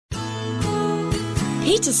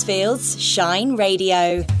Petersfield's Shine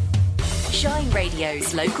Radio. Shine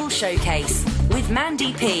Radio's local showcase with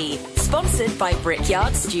Mandy P. Sponsored by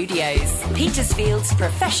Brickyard Studios, Petersfield's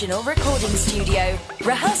professional recording studio,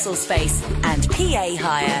 rehearsal space and PA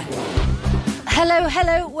hire.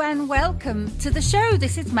 Hello and welcome to the show.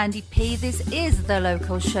 This is Mandy P. This is the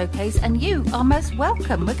local showcase and you are most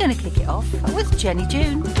welcome. We're going to kick it off with Jenny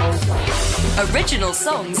June. Original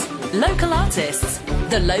songs, local artists,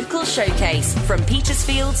 the local showcase from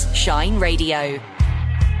Petersfield's Shine Radio.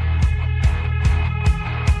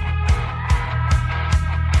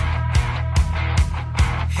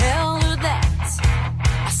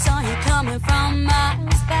 Coming from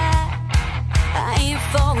miles back, I ain't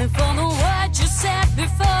falling for the word you said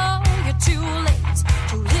before. You're too late,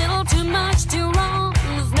 too little, too much, too wrong.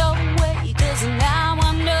 There's no way, 'cause now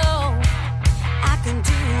I know I can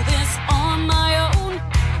do this on my own.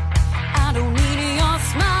 I don't need your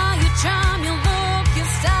smile, your charm, your look, your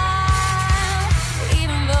style.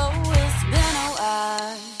 Even though it's been a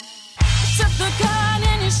while, I took the gun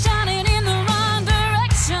and you shot it in the wrong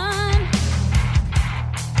direction.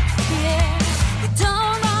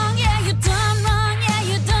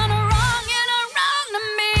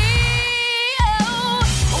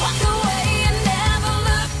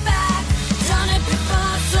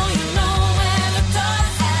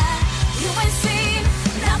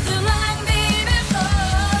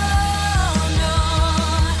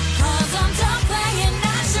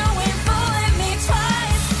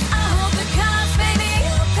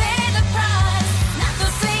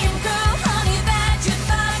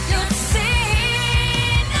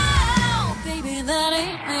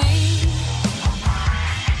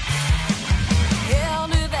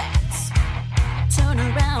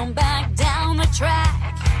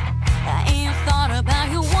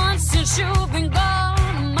 You've been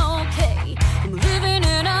gone, I'm okay. I'm living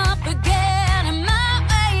it up again in my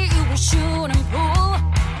way. You were shooting pool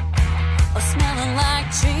or smelling like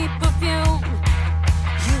cheap perfume.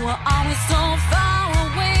 You were always so far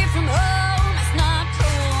away from home. It's not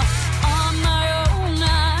cool. On my own,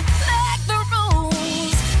 I make the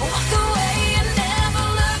rules. Walk away and never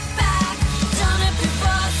look back. Done it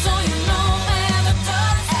before, so you know where the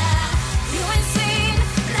door's at. You ain't seen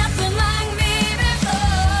nothing like me before.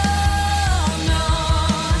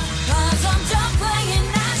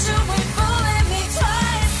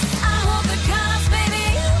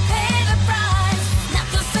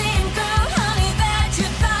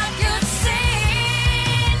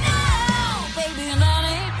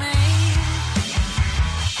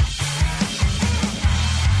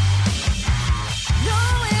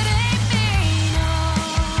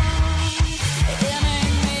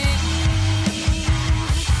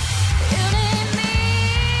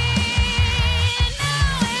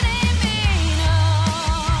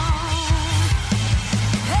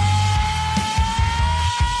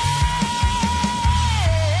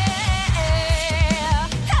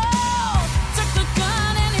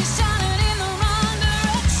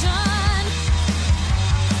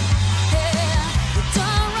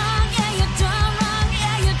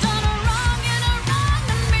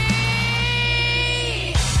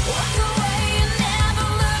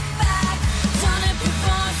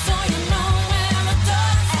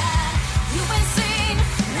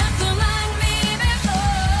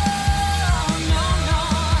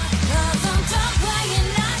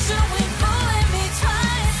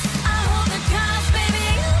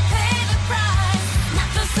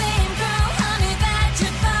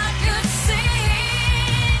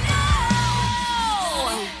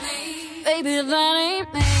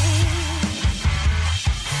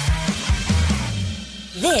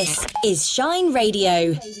 This is Shine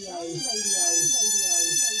Radio.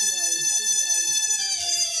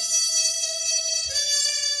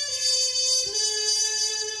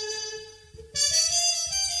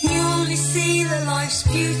 You only see that life's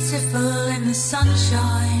beautiful in the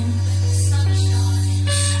sunshine.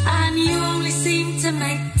 And you only seem to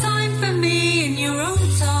make time for me in your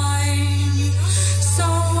own time. So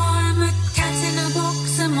I'm a cat in a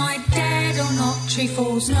box, am I dead or not? Tree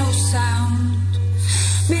falls, no sound.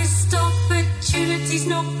 Missed opportunities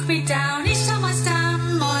knock me down each time I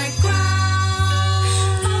stand my ground.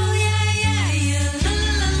 Oh yeah, yeah, yeah, la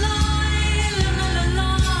la la la, la la la.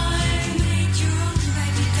 Made your own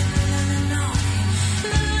ready, la la la la,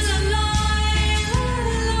 la la la, la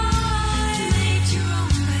la la. Made your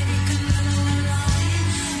own ready, la la la la,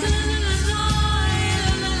 la la la,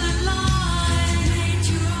 la la la. Made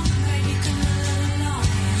your own ready, la la la la,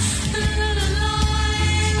 la la la, la la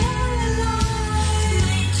la.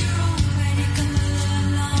 Made your own ready, la la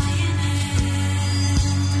la la.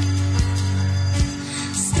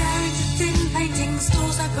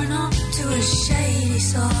 open up to a shady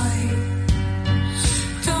side.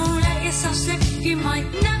 Don't let yourself slip, you might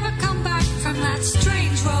never come back from that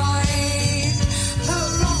strange ride.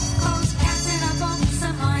 Put rock calls, cat in a box,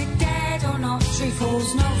 am I dead or not? Tree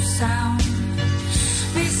falls, no sound.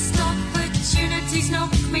 Missed opportunities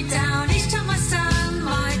knock me down each time I stand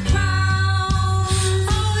my ground.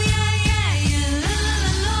 Oh yeah, yeah, yeah, la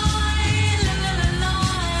la la la, la la la.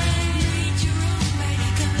 Read your own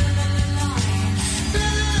medical, la la la la, la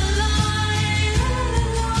la la, la la la.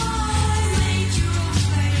 Read your own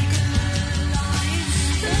medical, la la la la,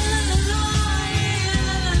 la la la,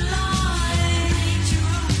 la la la. Read your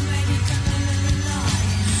own medical, la la la la,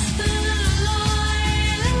 la la la, la la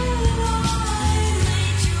la.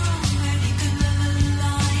 Read your own medical, la la la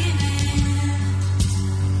la.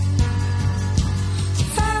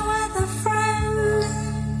 Fair weather friend,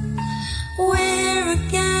 we're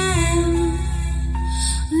again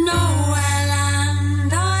nowhere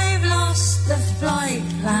land. I've lost the flight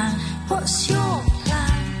plan. What's your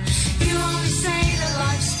plan? You always say that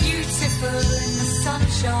life's beautiful in the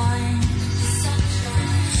sunshine,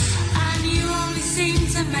 and you only seem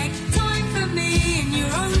to make time for me in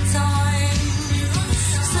your own time.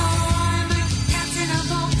 So I'm a cat in a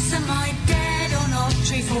box, am I dead or not?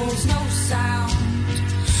 Tree falls, no sound.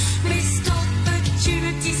 Missed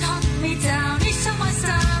opportunities hunt me down each time I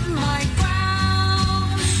stand my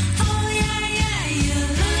ground. Oh yeah, yeah,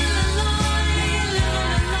 yeah, la la la, la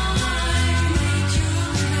la la. Read your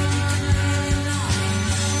own medical, la la la,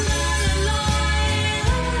 la la la,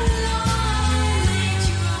 la la. Read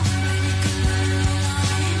your own medical, la la la,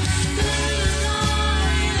 la la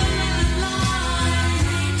la, la la.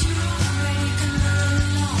 Read your own medical, la la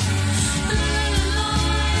la, la la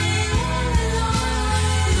la,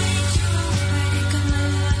 la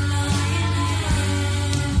la.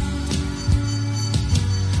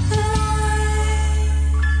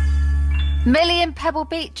 Million Pebble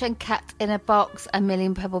Beach and Cat in a Box. And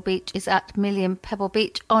Million Pebble Beach is at Million Pebble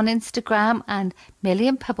Beach on Instagram and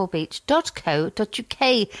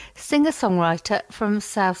millionpebblebeach.co.uk. Singer-songwriter from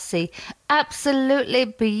Southsea. Absolutely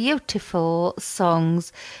beautiful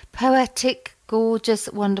songs. Poetic, gorgeous,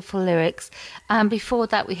 wonderful lyrics. And before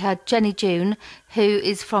that we had Jenny June, who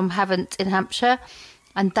is from Havant in Hampshire.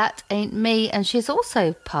 And That Ain't Me, and she's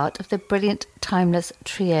also part of the brilliant Timeless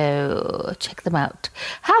Trio. Check them out.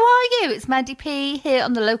 How are you? It's Mandy P here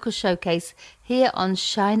on the local showcase here on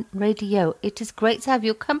Shine Radio. It is great to have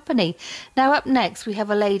your company. Now up next we have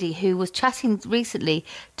a lady who was chatting recently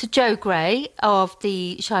to Joe Gray of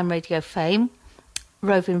the Shine Radio fame,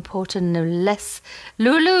 roving reporter no less,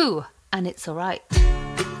 Lulu, and It's Alright.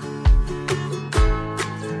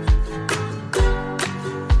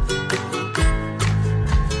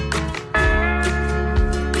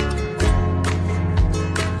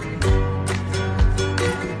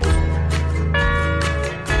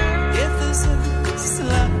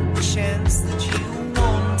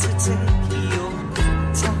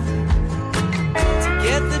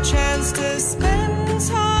 Chance to spend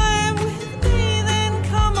time with me, then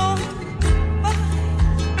come on by.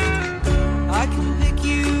 I can be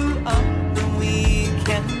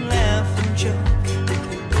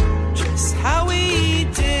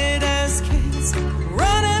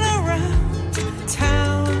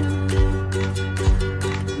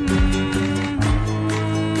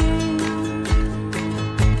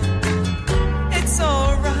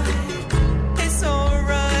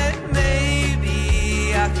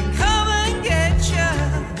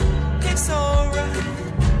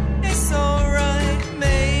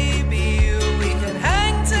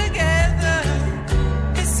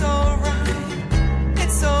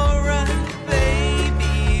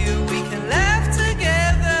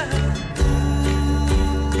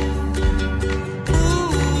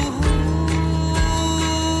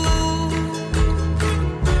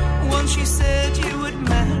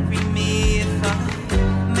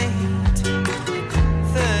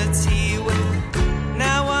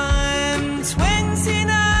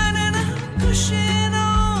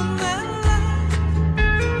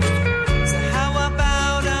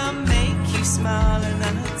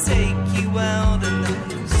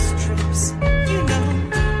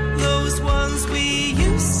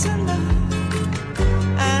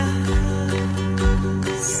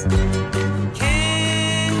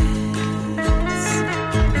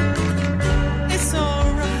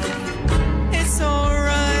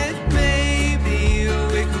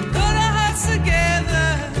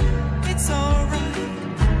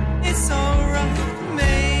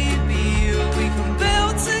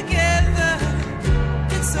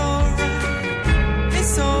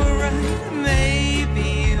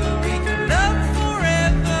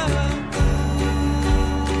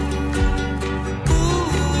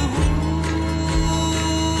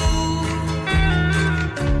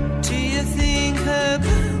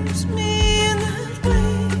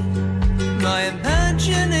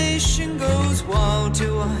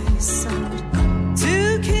do I sound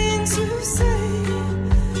too keen to say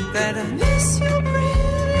that I miss your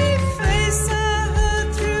pretty face? I heard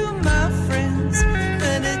through my friends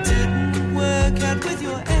that it didn't work out with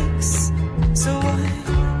your ex, so I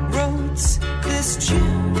wrote this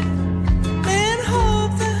tune in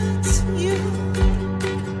hope that you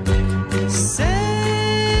say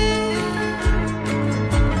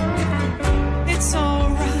it's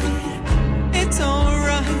alright.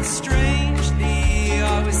 Strangely, I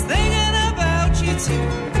was thinking about you too.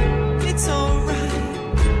 It's alright,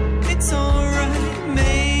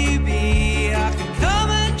 maybe I can come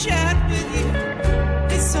and chat with you.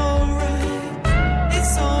 It's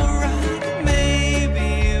alright, maybe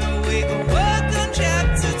we can work on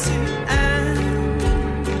chapter 2 and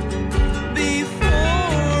be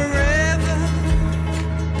forever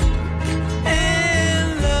in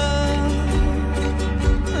love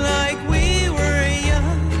like we were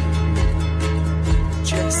young,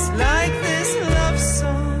 just like this love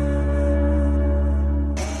song.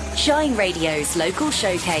 Shine Radio's local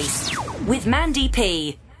showcase with Mandy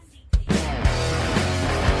P.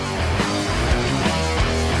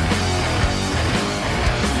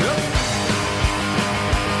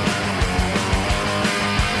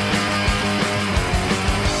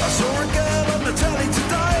 I saw a girl on the telly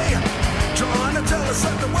today, trying to tell us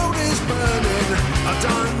that the world is burning. I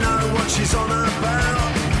don't know what she's on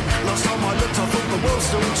about. Last time I looked, I thought the world's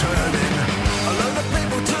still turning. A load of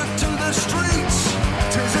people took to the streets,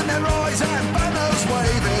 tears in their eyes and banners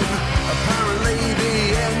waving. Apparently the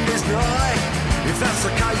end is nigh. If that's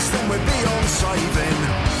the case, then we're beyond saving.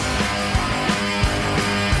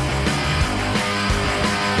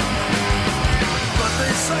 But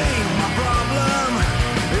this ain't my problem.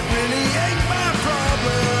 It really ain't my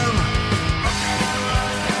problem.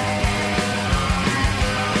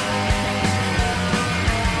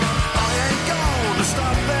 I ain't gonna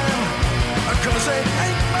stop them, 'cause it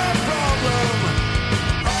ain't my problem.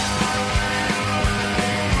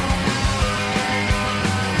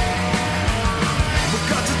 We've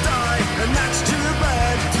got to die, and that's too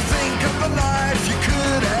bad. To think of the life you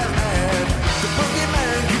could have had. The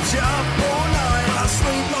boogeyman keeps you up all night. I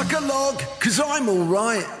sleep like a log, 'cause I'm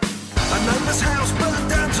alright. A neighbour's house burnt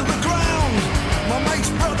down to the ground. My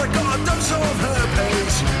mate's brother got a dose of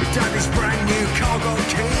herpes. Daddy's brand new car got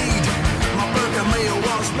keyed. My burger meal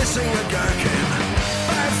was missing a gherkin.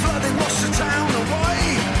 Bad flooding washed the town away.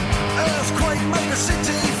 Earthquake made the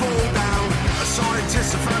city fall down. A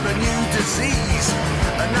scientist have found a new disease,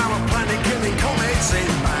 and now a planet killing comets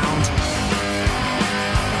inbound.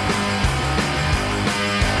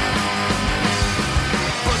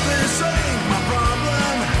 But this ain't my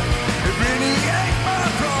problem. It really ain't my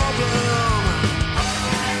problem.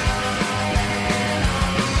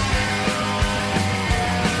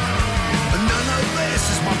 None of this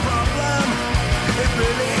is my problem. It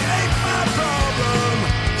really ain't my problem.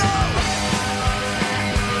 No.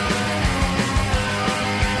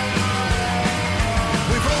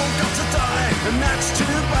 We've all got to die, and that's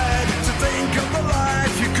too bad. To think of the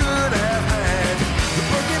life you could have had. The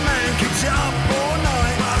boogeyman keeps you up all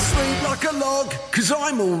night. I sleep like a log, 'cause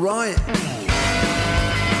I'm alright.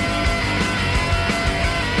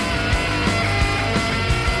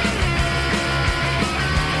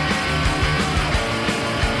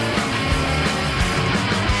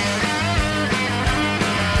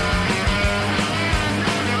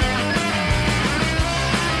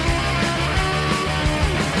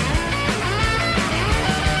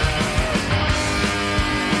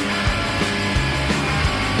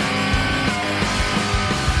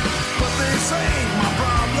 But this ain't my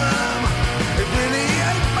problem. It really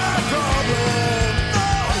ain't my problem. No.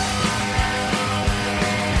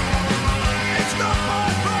 It's not my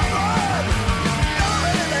problem. No,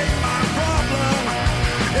 it ain't my problem.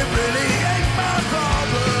 It really ain't my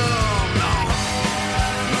problem. No.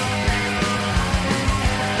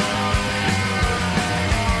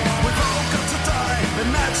 We've all got to die, and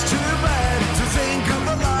that's too bad. To think of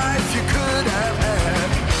the life you could have had.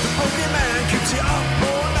 The boogeyman keeps you up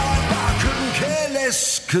all night, but I couldn't care less,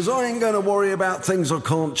 'cause I ain't gonna worry about things I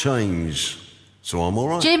can't change. So I'm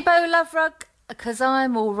alright. Jimbo Loverug, 'cause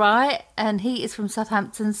I'm alright, and he is from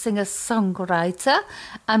Southampton, singer-songwriter.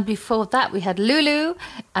 And before that we had Lulu,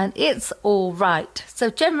 and It's Alright. So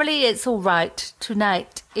generally it's alright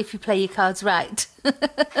tonight if you play your cards right.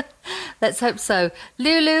 Let's hope so.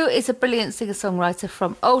 Lulu is a brilliant singer-songwriter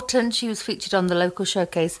from Alton. She was featured on the local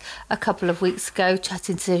showcase a couple of weeks ago,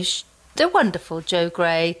 chatting to the wonderful Joe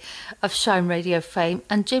Gray of Shine Radio fame.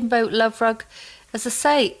 And Jimbo Loverug, as I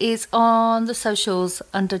say, is on the socials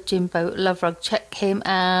under Jimbo Loverug. Check him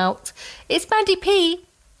out. It's Mandy P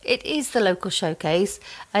It is the local showcase.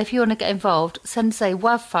 If you want to get involved, send us a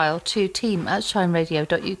WAV file to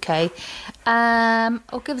team@shineradio.uk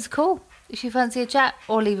or give us a call if you fancy a chat,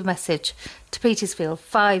 or leave a message to Petersfield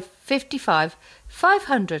 555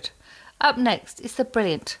 500. Up next is the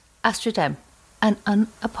brilliant Astrid M and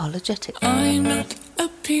Unapologetic. I'm not a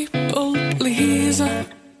people pleaser.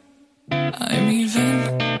 I'm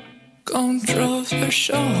even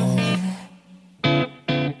controversial.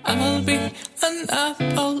 I'll be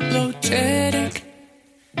unapologetic.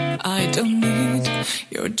 I don't need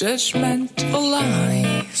your judgmental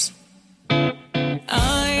lies.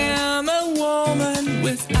 I am a woman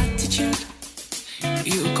with attitude.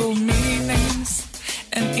 You call me names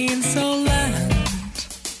and insolent,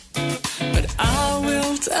 but I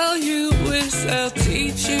will tell you with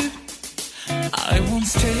attitude. I won't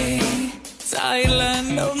stay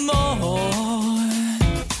silent no more.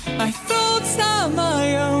 My thoughts are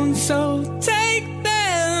my own, so take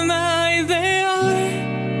them as they are.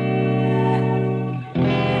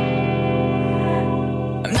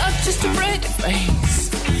 I'm not just a pretty face.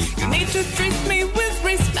 You need to treat me with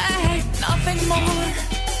respect, nothing more,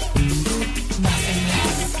 nothing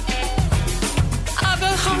less. I've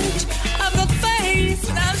a heart, I've a face,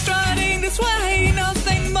 and I'm striding this way,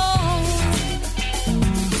 nothing more.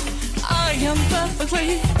 I am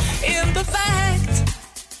perfectly imperfect.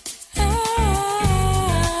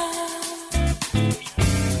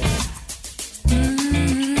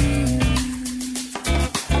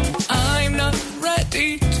 I'm not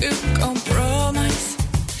ready to compromise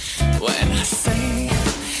when I say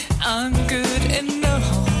I'm good enough.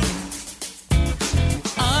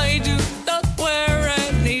 I do not wear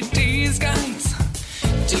any disguise.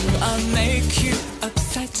 Do I make you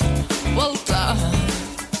upset? Well done.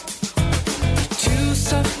 Too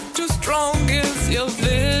soft, too strong is your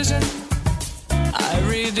vision. I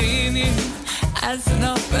redeem you as an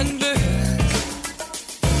open book.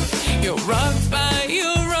 You're rocked by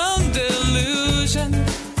your own delusion.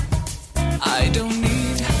 I don't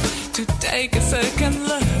need to take a second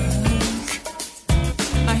look.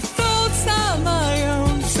 My thoughts are my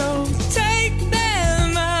own, so take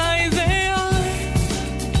them as they are.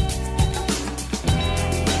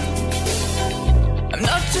 I'm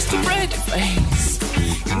not just a pretty face.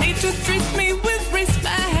 You need to treat me with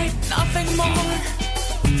respect, nothing more,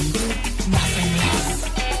 nothing less.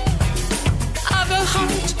 I've a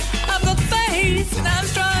heart, I've a face, and I'm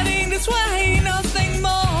striding this way, nothing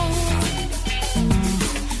more.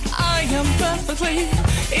 I am perfectly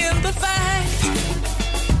imperfect.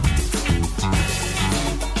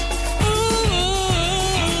 Ooh,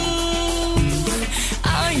 I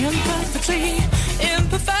am perfectly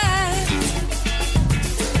imperfect.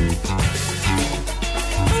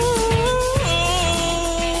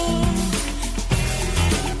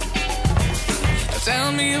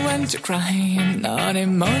 Tell me when to cry. I'm not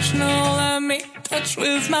emotional. I'm in touch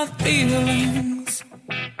with my feelings.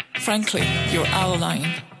 Frankly, you're out of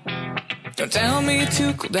line. Don't tell me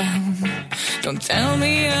to cool down. Don't tell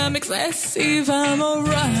me I'm excessive. I'm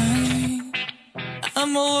alright.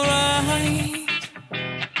 I'm alright.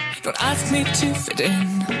 Don't ask me to fit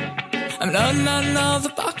in. I'm not another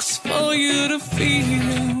box for you to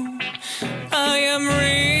feel. I am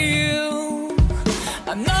real.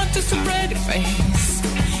 I'm not just a pretty face.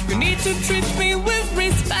 You need to treat me with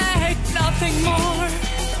respect, nothing more,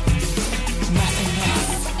 nothing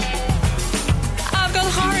less. I've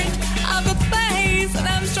got heart, I've got face, and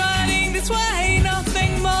I'm striding this way,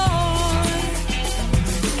 nothing more.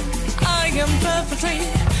 I am perfectly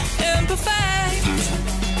imperfect.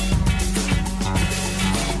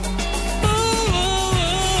 Ooh,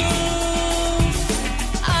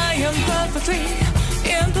 I am perfectly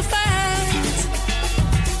imperfect.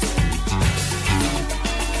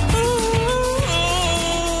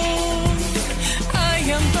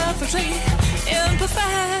 Perfectly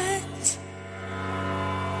imperfect.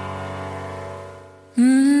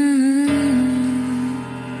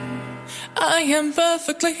 I am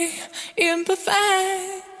perfectly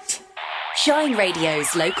imperfect. Shine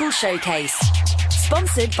Radio's local showcase.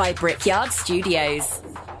 Sponsored by Brickyard Studios.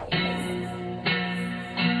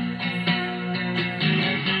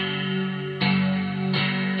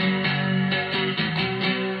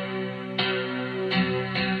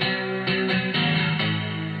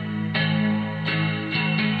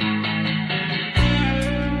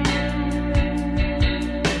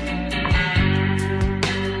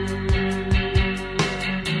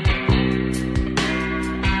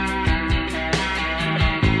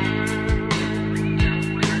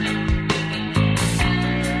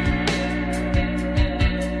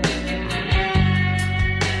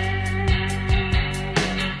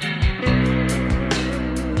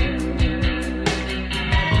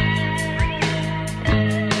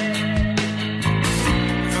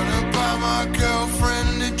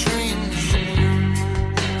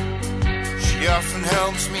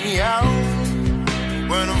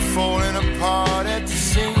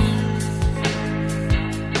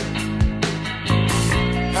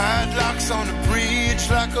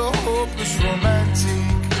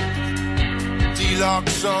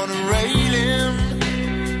 locks on a railing.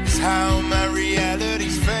 It's how my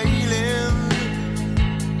reality's failing.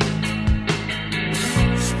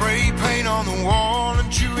 Spray paint on the wall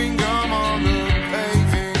and chewing gum on the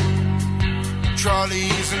paving.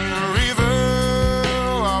 Trolleys in the river,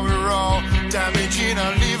 while we're all damaging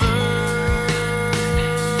our liver.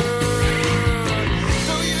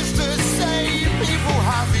 So used to say people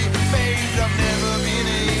happy, made. I've never been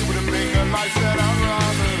able to make a life that I'd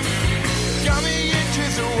rather. Got me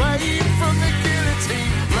inches away from the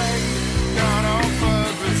guillotine blade. Not on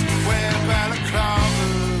purpose, wear balaclava.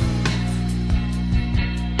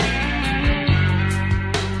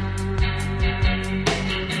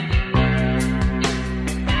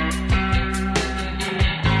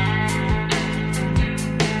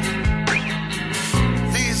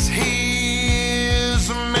 This here's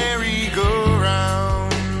a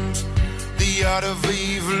merry-go-round. The art of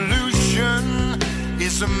evolution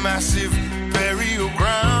is a massive burial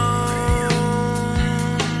ground.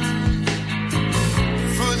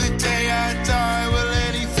 For the day I die, will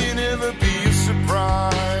anything ever be a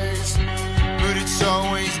surprise? But it's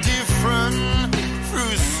always different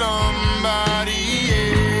through somebody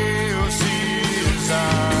else's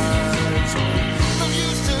eyes. I'm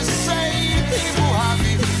used to saying people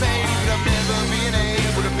happy, made. I've never been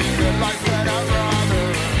able to make a life that I'd rather.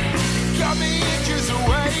 Got me inches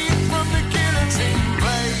away from the guillotine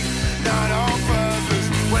blade. Not on purpose,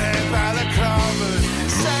 wear balaclavas.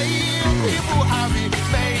 Saying people happy,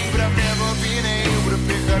 made. But I've never been able to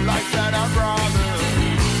pick a life that I'd rather.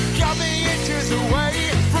 Got me inches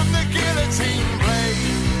away from the guillotine blade.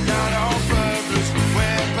 Not on purpose,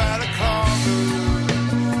 wear balaclavas.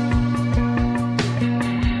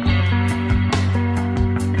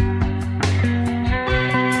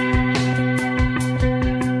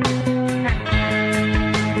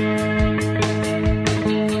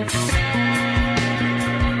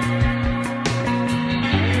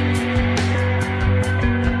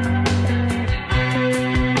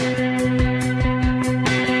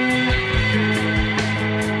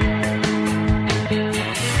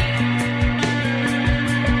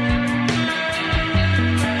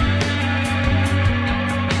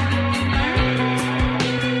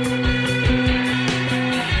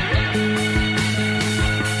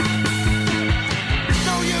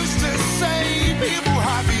 No use to say people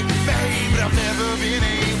happy, made. But I've never been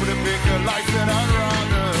able to pick a life that I'd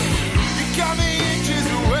rather. You got me inches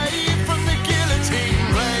away from the guillotine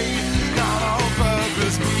blade. Not on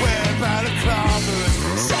purpose, wear balaclavas.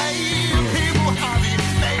 Saying people happy,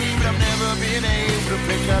 made. But I've never been able to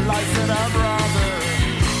pick a life that I'd rather.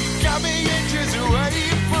 Got me inches away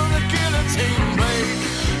from the guillotine blade.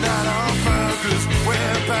 Not on purpose,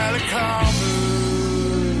 wear balaclavas.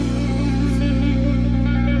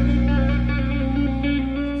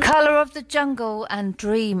 Colour of the Jungle and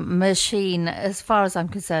Dream Machine. As far as I'm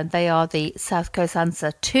concerned, they are the South Coast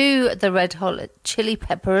answer to the Red Hot Chili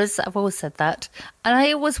Peppers. I've always said that, and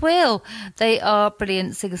I always will. They are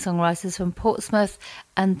brilliant singer-songwriters from Portsmouth,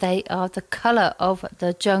 and they are the Colour of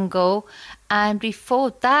the Jungle. And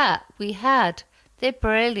before that, we had the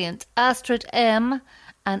brilliant Astrid M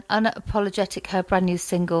and Unapologetic, her brand new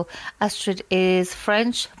single. Astrid is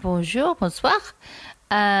French. Bonjour, bonsoir.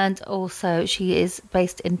 And also she is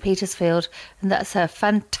based in Petersfield, and that's her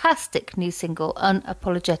fantastic new single,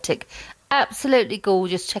 Unapologetic. Absolutely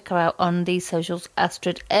gorgeous. Check her out on the socials,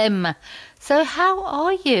 Astrid M. So how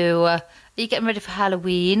are you? Are you getting ready for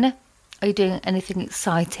Halloween? Are you doing anything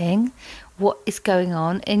exciting? What is going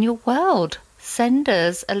on in your world? Send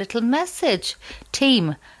us a little message.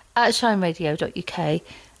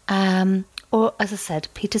 team@shineradio.uk. Or, as I said,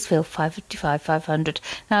 Petersfield 555 500.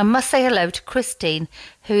 Now, I must say hello to Christine,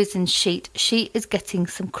 who is in Sheet. She is getting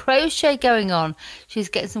some crochet going on. She's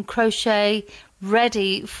getting some crochet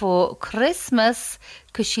ready for Christmas,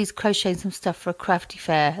 because she's crocheting some stuff for a crafty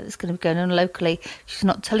fair that's going to be going on locally. She's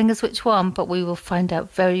not telling us which one, but we will find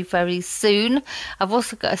out very, very soon. I've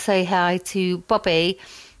also got to say hi to Bobby,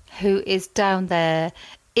 who is down there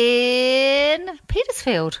in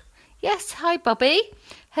Petersfield. Yes, hi, Bobby.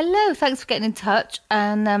 Hello, thanks for getting in touch.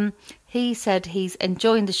 And he said he's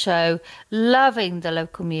enjoying the show, loving the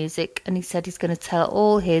local music, and he said he's going to tell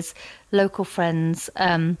all his local friends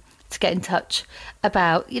to get in touch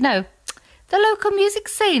about, the local music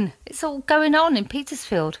scene. It's all going on in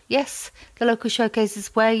Petersfield. Yes, the local showcase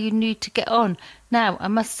is where you need to get on. Now, I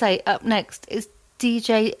must say, up next is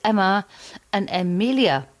DJ Emma and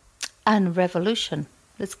Emilia and Revolution.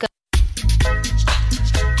 Let's go.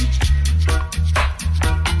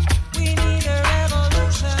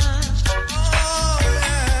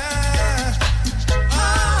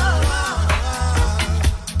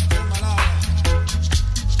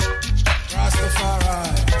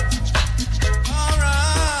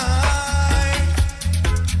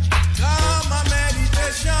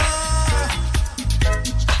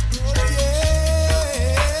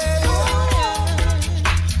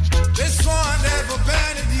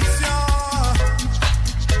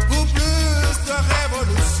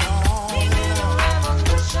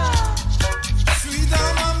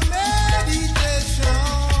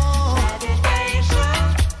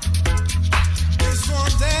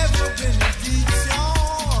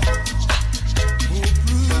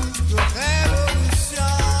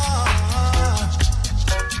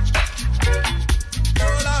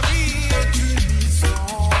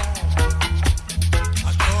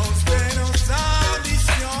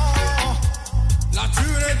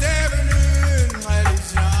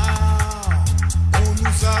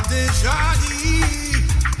 nous a déjà dit,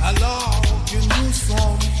 alors que nous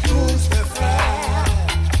sommes tous des frères,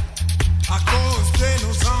 à cause de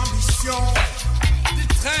nos ambitions, des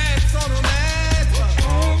traits sans nos maîtres,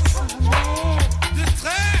 des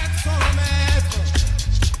traits sans nos maîtres.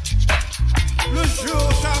 Le jour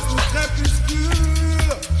chasse le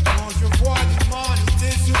crépuscule, quand je vois l'humanité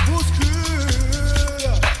se bouscule,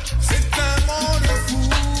 c'est un monde fou.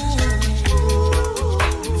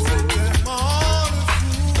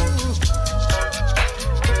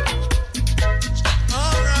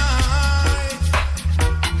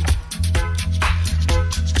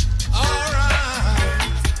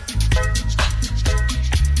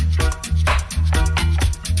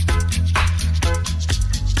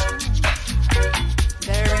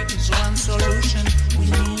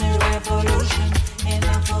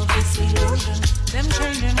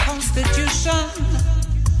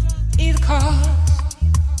 It caused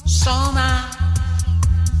so much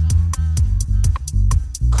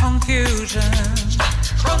confusion,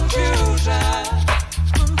 confusion,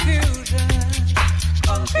 confusion,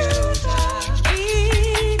 confusion.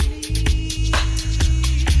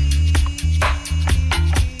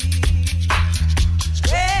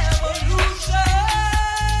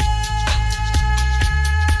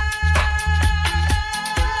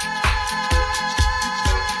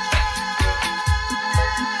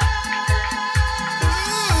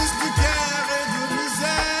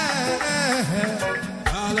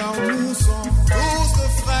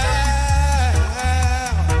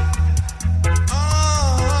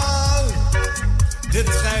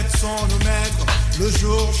 Sont nos maîtres, le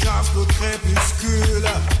jour chasse le crépuscule.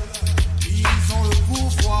 Ils ont le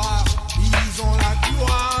pouvoir, ils ont la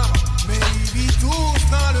gloire, mais ils vivent tous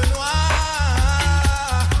dans le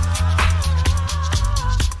noir.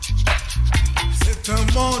 C'est un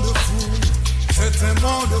monde fou, c'est un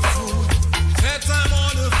monde fou, c'est un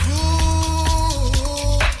monde fou.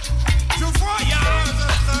 Je voyage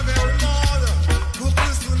à travers le monde pour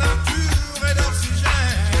plus de nature et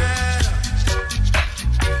d'oxygène.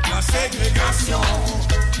 La ségrégation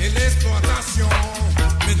et l'exploitation,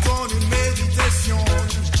 mettons une méditation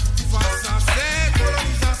face à cette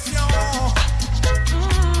colonisation,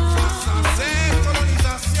 face à cette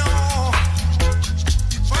colonisation,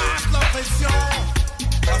 face à l'oppression.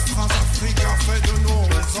 La France-Afrique a fait de nous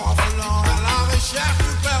des orphelins à la recherche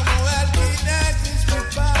du Père Noël qui n'existe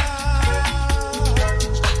pas,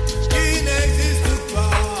 qui n'existe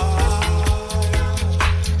pas.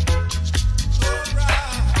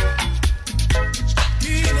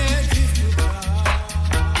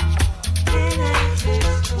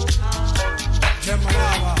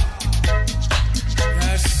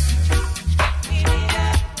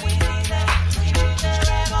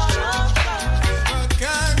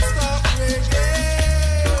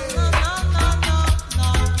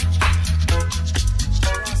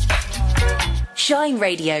 Shine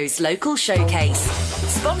Radio's local showcase.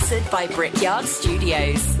 Sponsored by Brickyard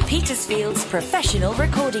Studios, Petersfield's professional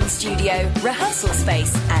recording studio, rehearsal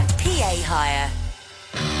space and PA hire.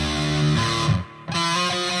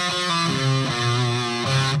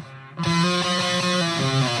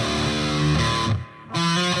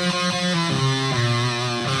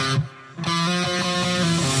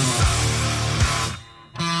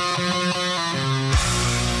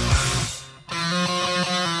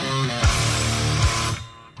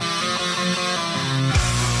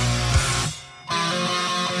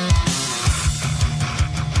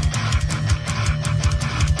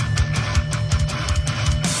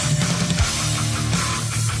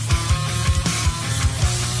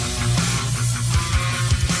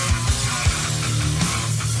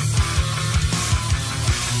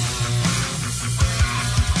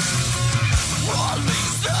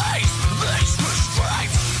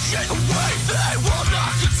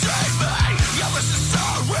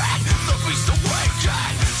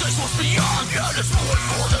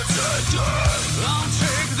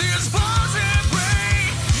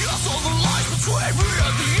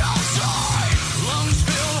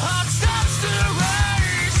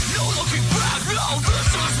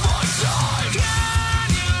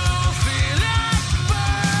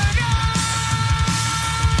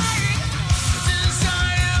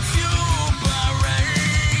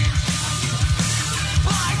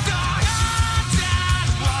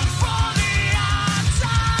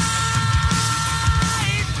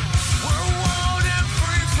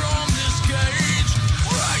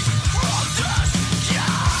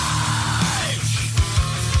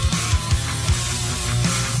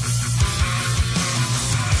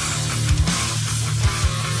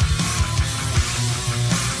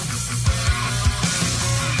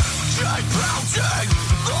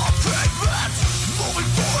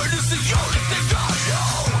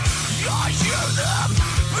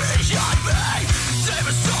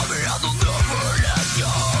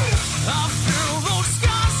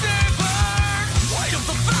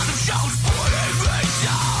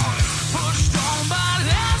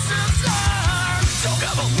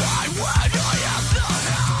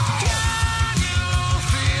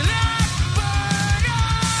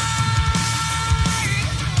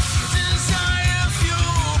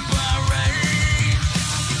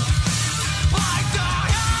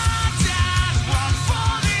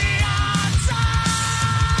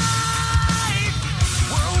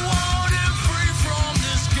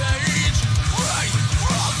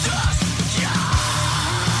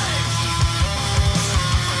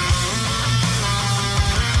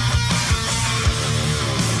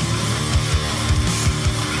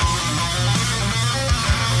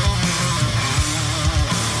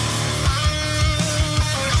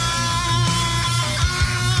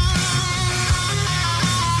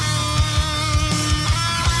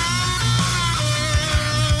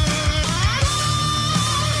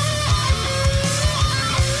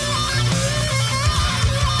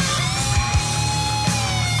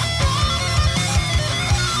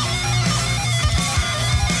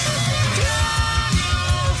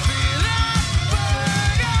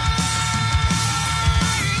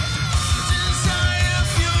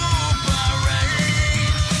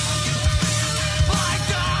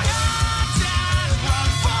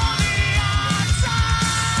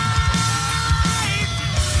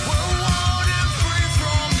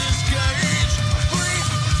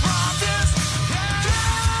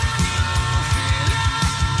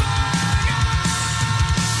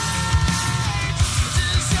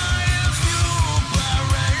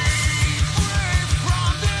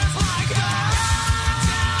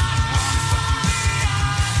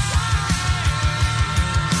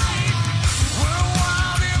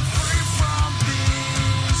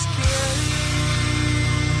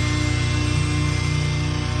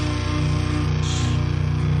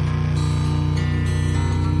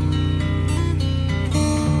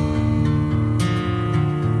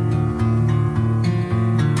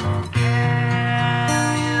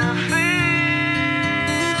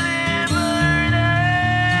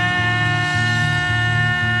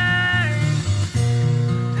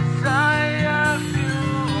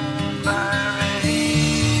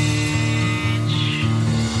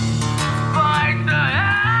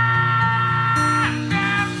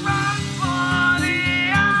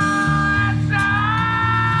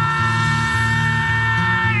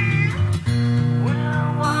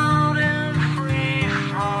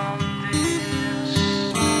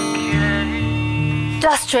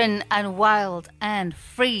 Dustrin and Wild and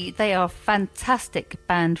Free. They are a fantastic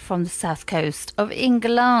band from the south coast of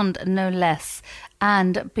England, no less.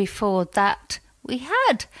 And before that, we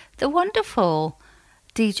had the wonderful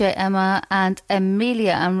DJ Emma and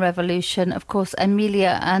Amelia and Revolution. Of course,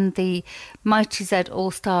 Amelia and the Mighty Z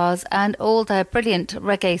All-Stars and all their brilliant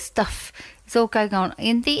reggae stuff is all going on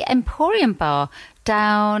in the Emporium Bar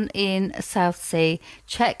down in Southsea.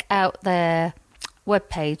 Check out their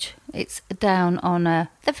webpage. It's down on the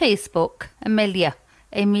Facebook. Amelia.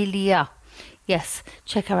 Yes,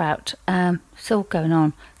 check her out. It's all going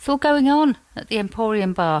on. It's all going on at the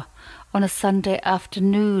Emporium Bar on a Sunday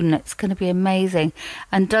afternoon. It's going to be amazing.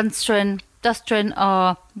 And Dustrin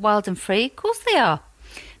are wild and free. Of course they are.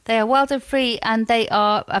 They are wild and free, and they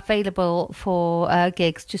are available for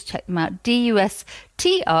gigs. Just check them out.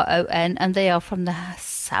 DUSTRON, and they are from the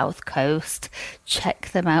South Coast. Check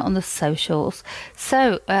them out on the socials.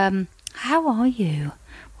 So, how are you?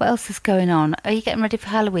 What else is going on? Are you getting ready for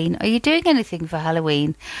Halloween? Are you doing anything for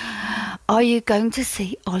Halloween? Are you going to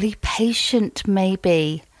see Ollie Patient,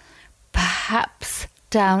 maybe? Perhaps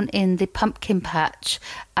down in the pumpkin patch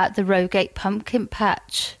at the Rogate Pumpkin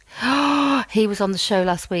Patch. He was on the show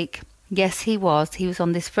last week. Yes, he was. He was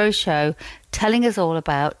on this very show telling us all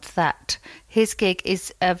about that. His gig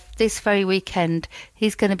is this very weekend.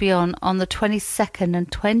 He's going to be on the 22nd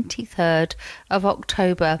and 23rd of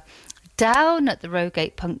October down at the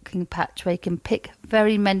Rogate Pumpkin Patch, where you can pick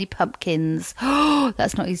very many pumpkins. Oh,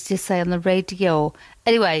 that's not easy to say on the radio.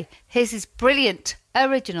 Anyway, here's his brilliant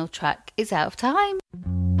original track. It's Out of Time.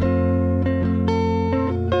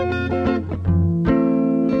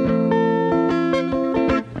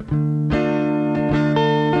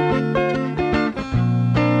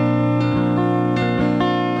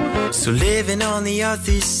 So living on the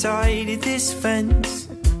other side of this fence,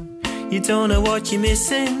 you don't know what you're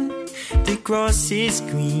missing. The grass is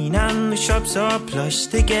green and the shops are plush.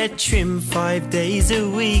 They get trimmed 5 days a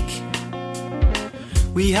week.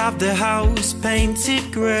 We have the house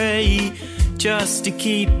painted grey just to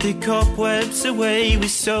keep the cobwebs away. We're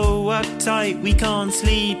so uptight we can't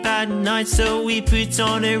sleep at night, so we put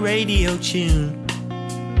on a radio tune.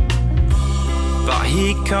 But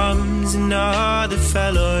here comes another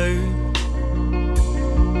fellow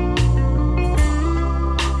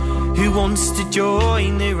who wants to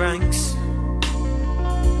join the ranks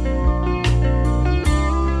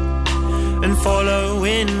and follow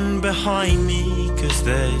in behind me, 'cause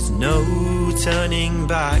there's no turning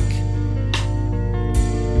back.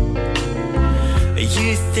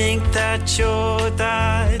 You think that you're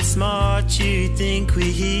that smart, you think we're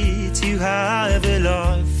here to have a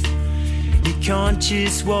laugh. You can't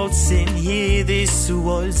just waltz in here, this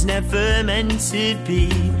was never meant to be.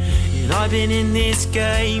 And I've been in this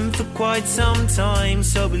game for quite some time,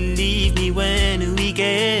 so believe me when we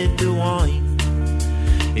get the wine,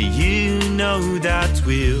 you know that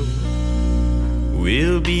we'll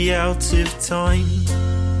be out of time.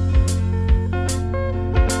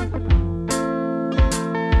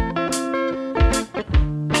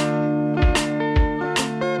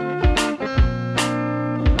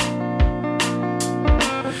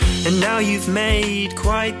 And now you've made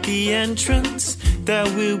quite the entrance, there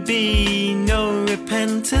will be no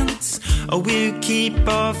repentance. Oh, we'll keep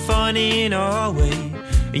our fun in our way,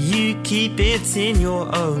 you keep it in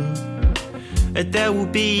your own. There will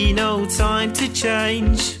be no time to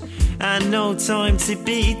change and no time to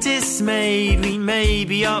be dismayed. We may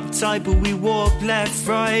be uptight but we walk left,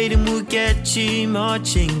 right, and we'll get you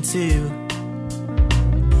marching too.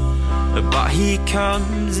 But here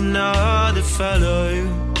comes another fellow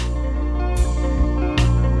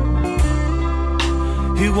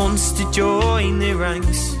who wants to join the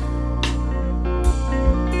ranks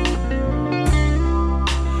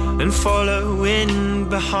and follow in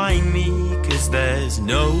behind me, 'cause there's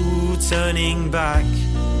no turning back.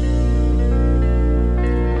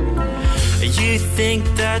 You think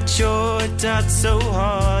that your dad's so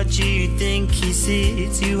hard, you think he's here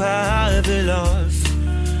to have a laugh.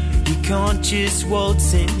 You can't just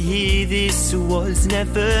waltz in here, this was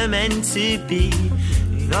never meant to be.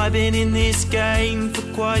 I've been in this game for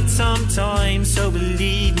quite some time, so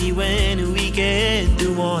believe me when we get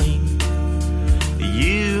the wine,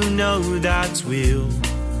 you know that we'll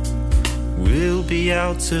be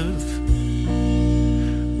out of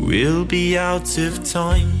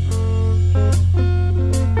time.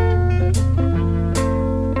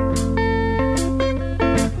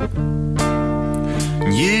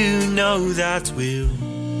 You know that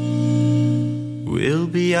we'll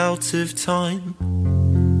be out of time.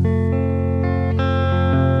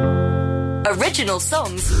 Original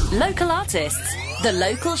songs, local artists, The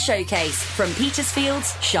Local Showcase from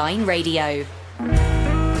Petersfield's Shine Radio.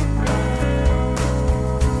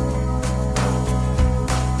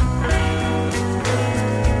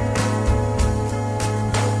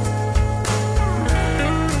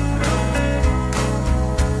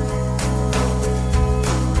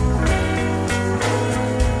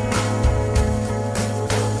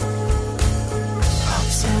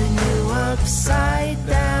 Upside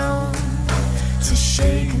down to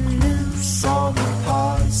shake and loose all the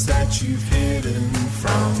parts that you've hidden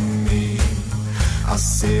from me. I'll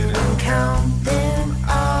sit and count them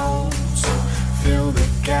out, fill the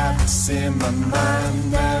gaps in my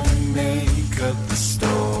mind and make up the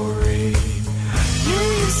story. You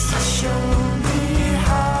used to show me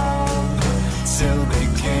how, till they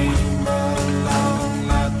came along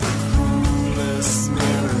like the cruelest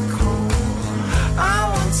miracle. I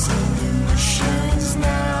want solutions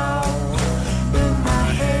now, but my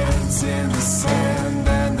head's in the sand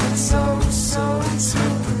and it's so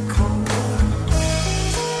typical.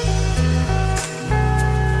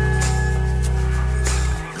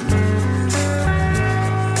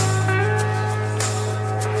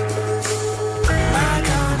 Back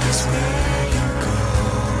on is where you go.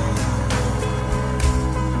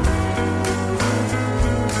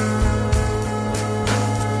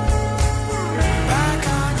 Back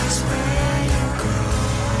on is where you go.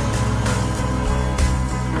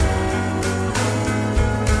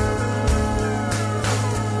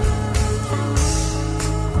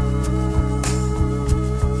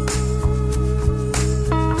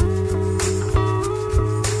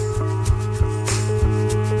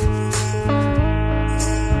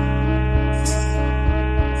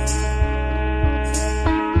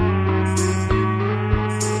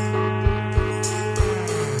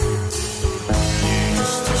 You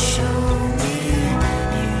used to show me,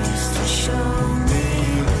 you used to show me,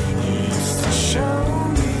 you used to show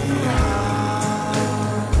me how.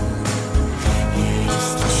 You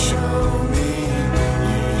used to show me,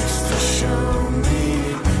 you used to show me,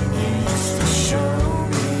 you used to show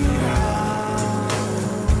me how.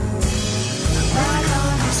 Back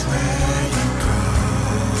on is where you go.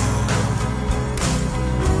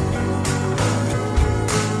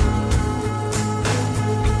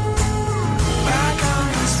 Back on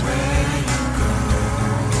is where you go.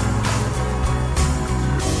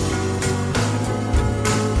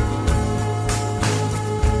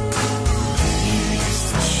 You used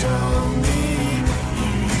to show me, you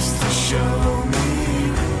used to show me,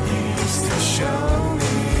 you used to show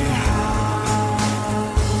me how.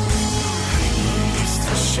 You used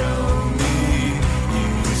to show me, you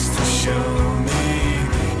used to show me,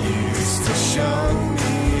 you used to show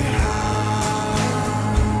me how.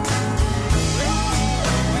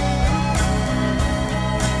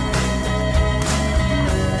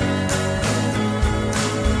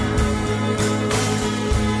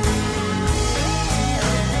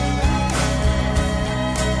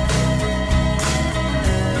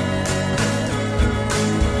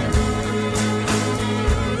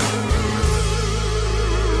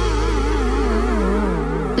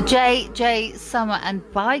 J. Summer and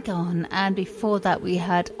Bygone, and before that we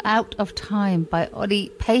had Out of Time by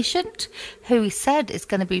Ollie Patient, who he said is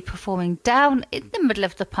going to be performing down in the middle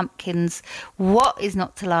of the pumpkins. What is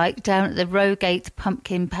not to like down at the Rowgate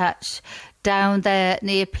Pumpkin Patch down there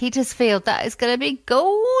near Petersfield? That is going to be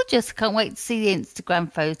gorgeous. Can't wait to see the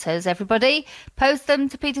Instagram photos. Everybody post them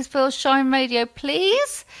to Petersfield Shine Radio,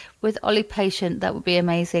 please, with Ollie Patient. That would be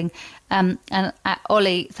amazing. And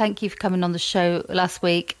Ollie, thank you for coming on the show last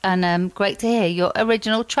week, and great to hear your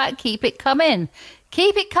original track. Keep it coming.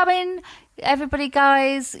 Keep it coming, everybody,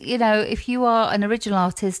 guys. You know, if you are an original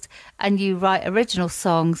artist and you write original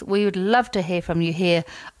songs, we would love to hear from you here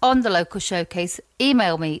on the Local Showcase.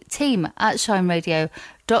 Email me,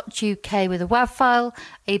 team@shineradio.uk with a WAV file,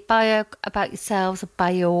 a bio about yourselves, a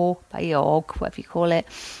biog, whatever you call it.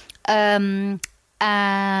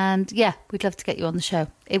 And yeah, we'd love to get you on the show.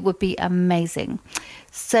 It would be amazing.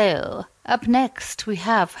 So up next we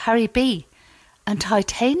have Harry B and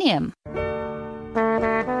Titanium.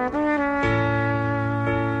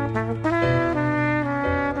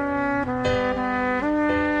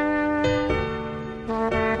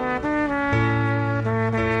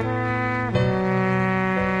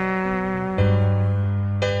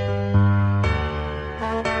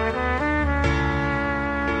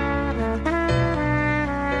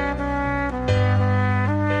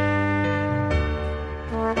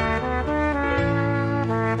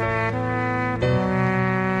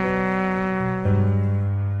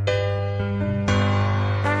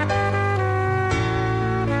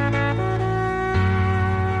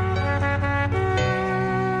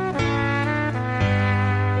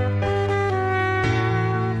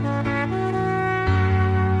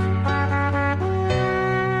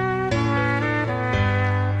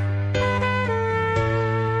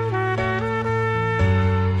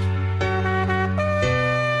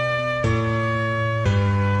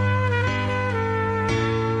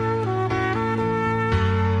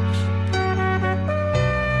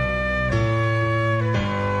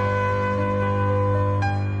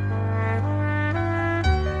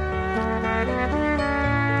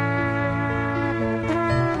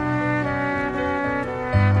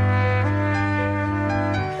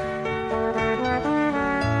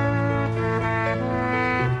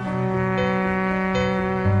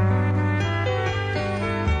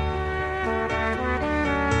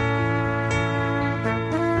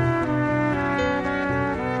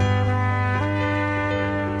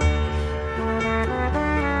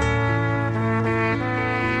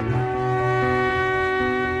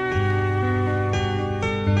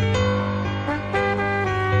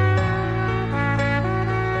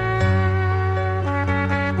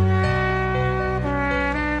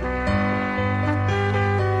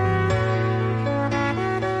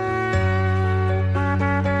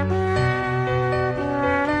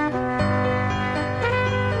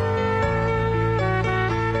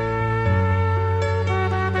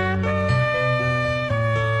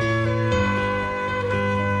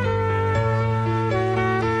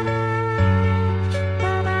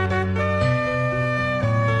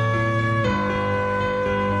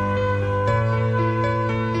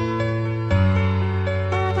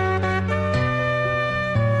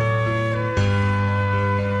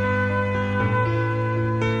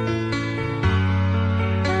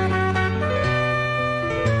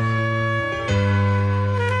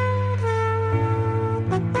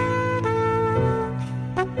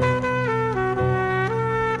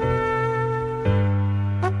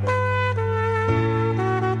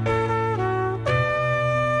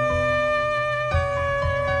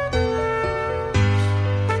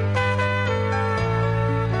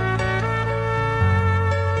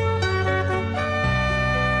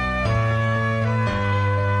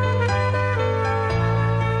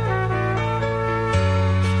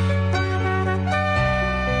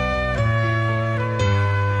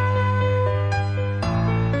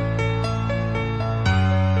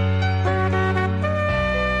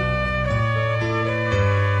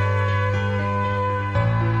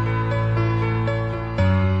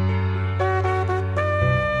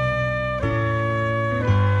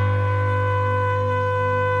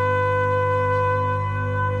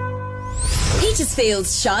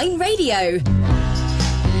 Petersfield's Shine Radio. He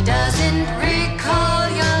doesn't recall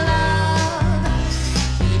your love.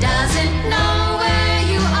 He doesn't know where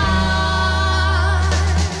you are.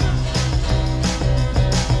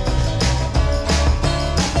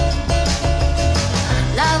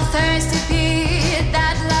 Love thirsty Pete,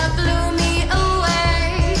 that love blew me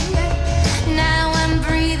away. Now I'm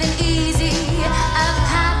breathing easy, a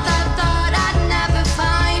path I thought I'd never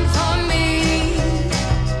find for me.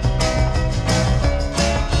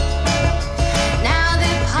 Now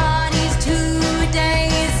the party's 2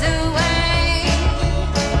 days away,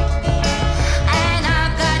 and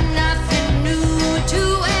I've got nothing new to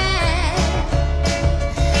wear.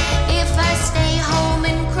 If I stay home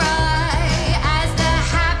and cry as the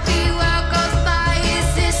happy world goes by, is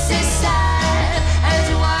this as sad as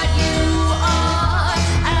what you are,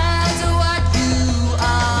 as what you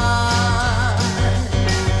are?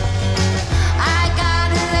 I got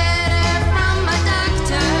a letter from my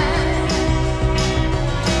doctor.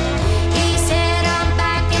 He said I'm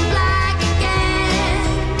back in black again.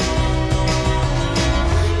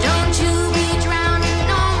 Don't you be drowning,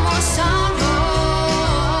 no more sorrows.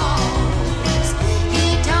 He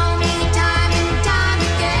told me time and time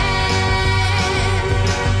again.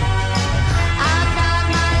 I'll drive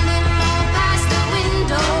my limo past the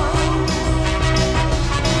window.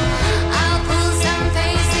 I'll pull some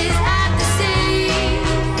faces at the sea.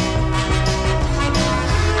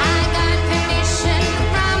 I got permission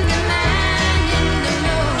from the man in the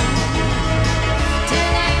moon to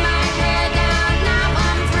let my hair down. Now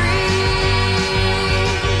I'm free.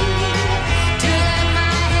 To let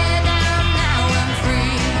my hair down. Now I'm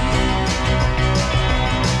free.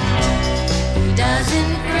 He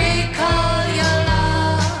doesn't recall your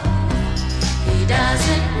love. He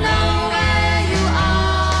doesn't know where you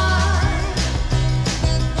are.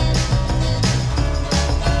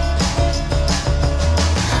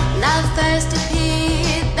 Love thirsty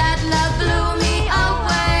Pete, that love blew me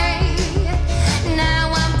away. Now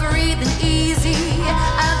I'm breathing easy,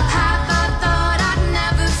 a path I thought I'd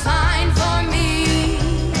never find for me.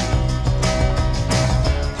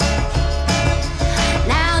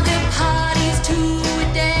 Now the party's 2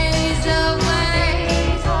 days away,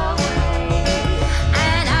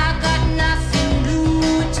 and I've got nothing new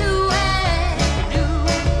to wear.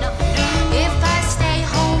 If I stay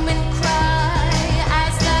home and cry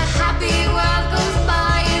as the happy world goes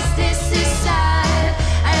by, is this as sad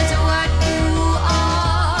as what you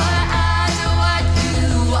are, as what you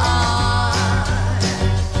are?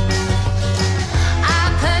 I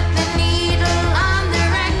put the needle on the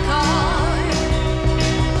record.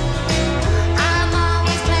 I'm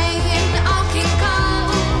always playing Okie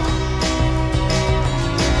Cole.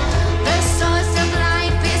 The source of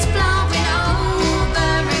life is flowing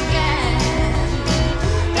over again.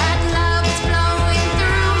 That love is flowing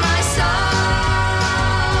through my soul.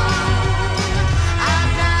 I'll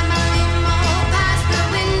drive my limo past the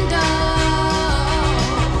window.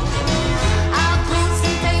 I'll pull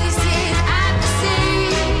some faces at the sea.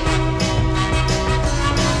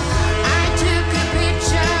 I took a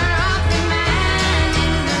picture of the man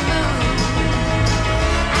in the moon,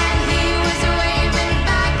 and he was waving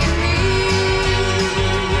back at me.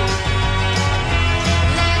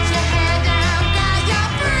 Let your hair down, girl,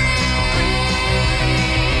 you're free.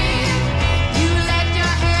 You let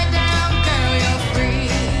your hair down, girl, you're free.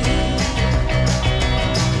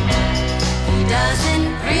 He doesn't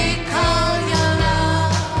recall your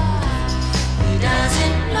love. He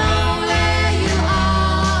doesn't know where you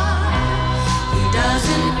are. He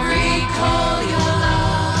doesn't recall your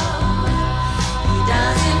love. He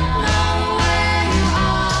doesn't know where you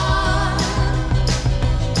are.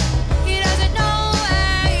 He doesn't know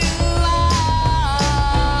where you are.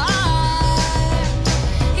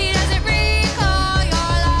 He doesn't recall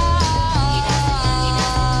your love.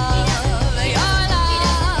 Your love,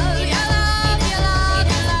 your love, your love, your love,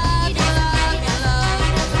 your love, your love,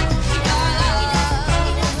 your love.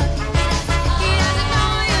 He doesn't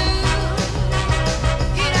know you.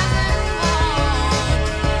 He doesn't want.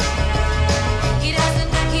 He doesn't.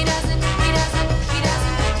 He doesn't. He doesn't. He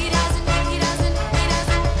doesn't. He doesn't. He doesn't.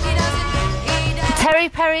 He doesn't. He doesn't. Terry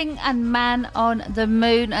Perring and Man on the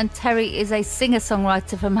Moon. And Terry is a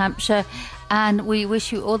singer-songwriter from Hampshire, and we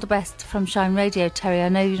wish you all the best from Shine Radio, Terry. I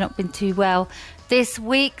know you've not been too well this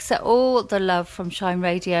week, so all the love from Shine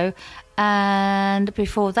Radio. And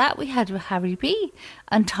before that, we had Harry B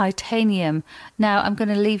and Titanium. Now, I'm going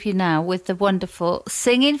to leave you now with the wonderful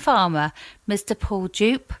singing farmer, Mr. Paul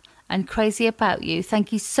Dupe, and Crazy About You.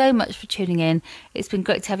 Thank you so much for tuning in. It's been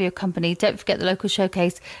great to have your company. Don't forget the local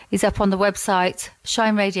showcase is up on the website,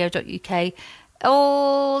 shineradio.uk.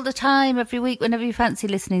 all the time, every week, whenever you fancy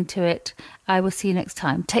listening to it. I will see you next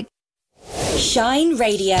time. Take Shine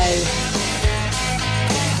Radio.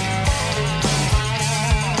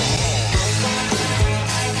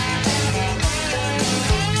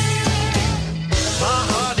 My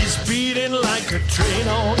heart is beating like a train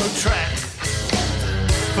on a track.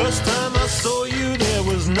 First time I saw you, there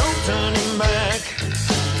was no turning back.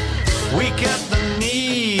 Weak at the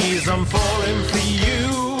knees, I'm falling for you.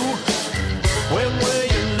 When will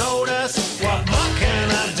you notice? What more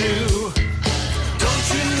can I do? Don't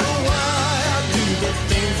you know why I do the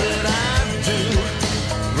things that I do?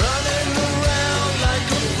 Running around like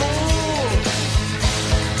a fool.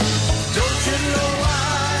 Don't you know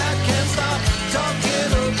why I can't stop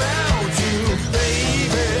talking about you,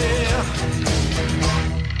 baby?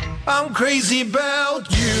 I'm crazy about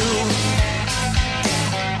you.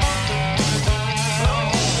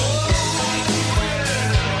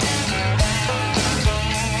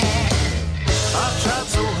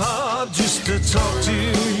 Just to talk to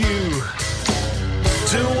you,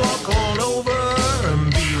 to walk on over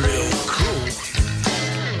and be real cool.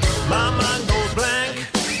 My mind goes blank,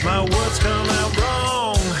 my words come out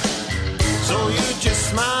wrong, so you just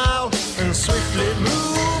smile and swiftly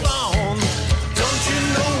move on. Don't you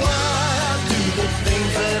know why I do the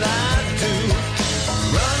things that I do?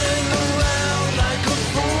 Running around like a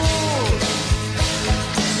fool.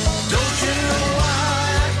 Don't you know why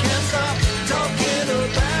I can't stop talking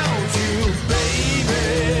about you, baby?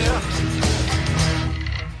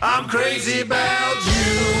 I'm crazy about you.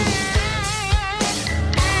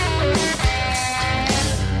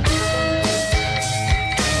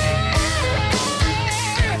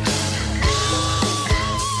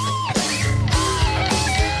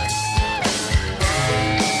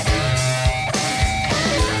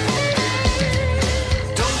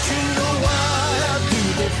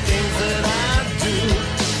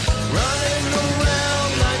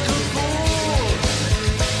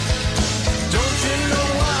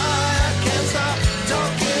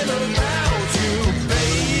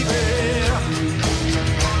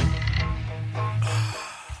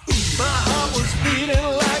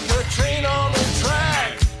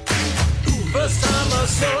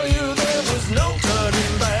 Saw you, there was no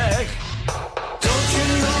turning back. Don't you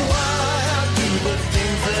know why I do the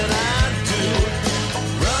things that I do?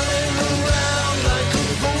 Running around like a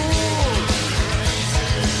fool.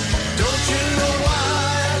 Don't you know why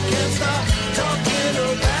I can't stop talking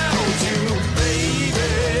about you,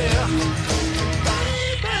 baby?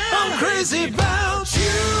 I'm crazy about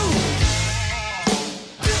you.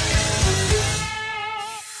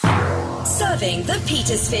 Serving the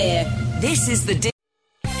Petersphere. This is the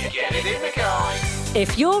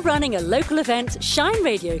If you're running a local event, Shine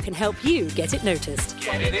Radio can help you get it noticed.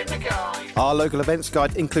 Get it in the guide. Our local events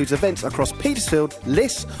guide includes events across Petersfield,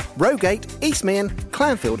 Liss, Rogate, East Meon,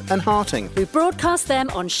 Clanfield and Harting. We broadcast them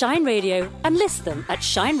on Shine Radio and list them at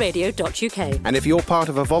shineradio.uk. And if you're part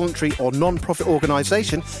of a voluntary or non-profit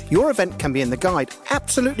organisation, your event can be in the guide,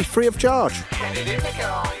 absolutely free of charge. Get it in the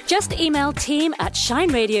guide. Just email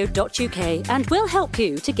team@shineradio.uk and we'll help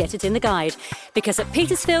you to get it in the guide. Because at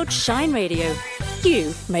Petersfield Shine Radio,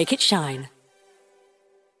 you make it shine.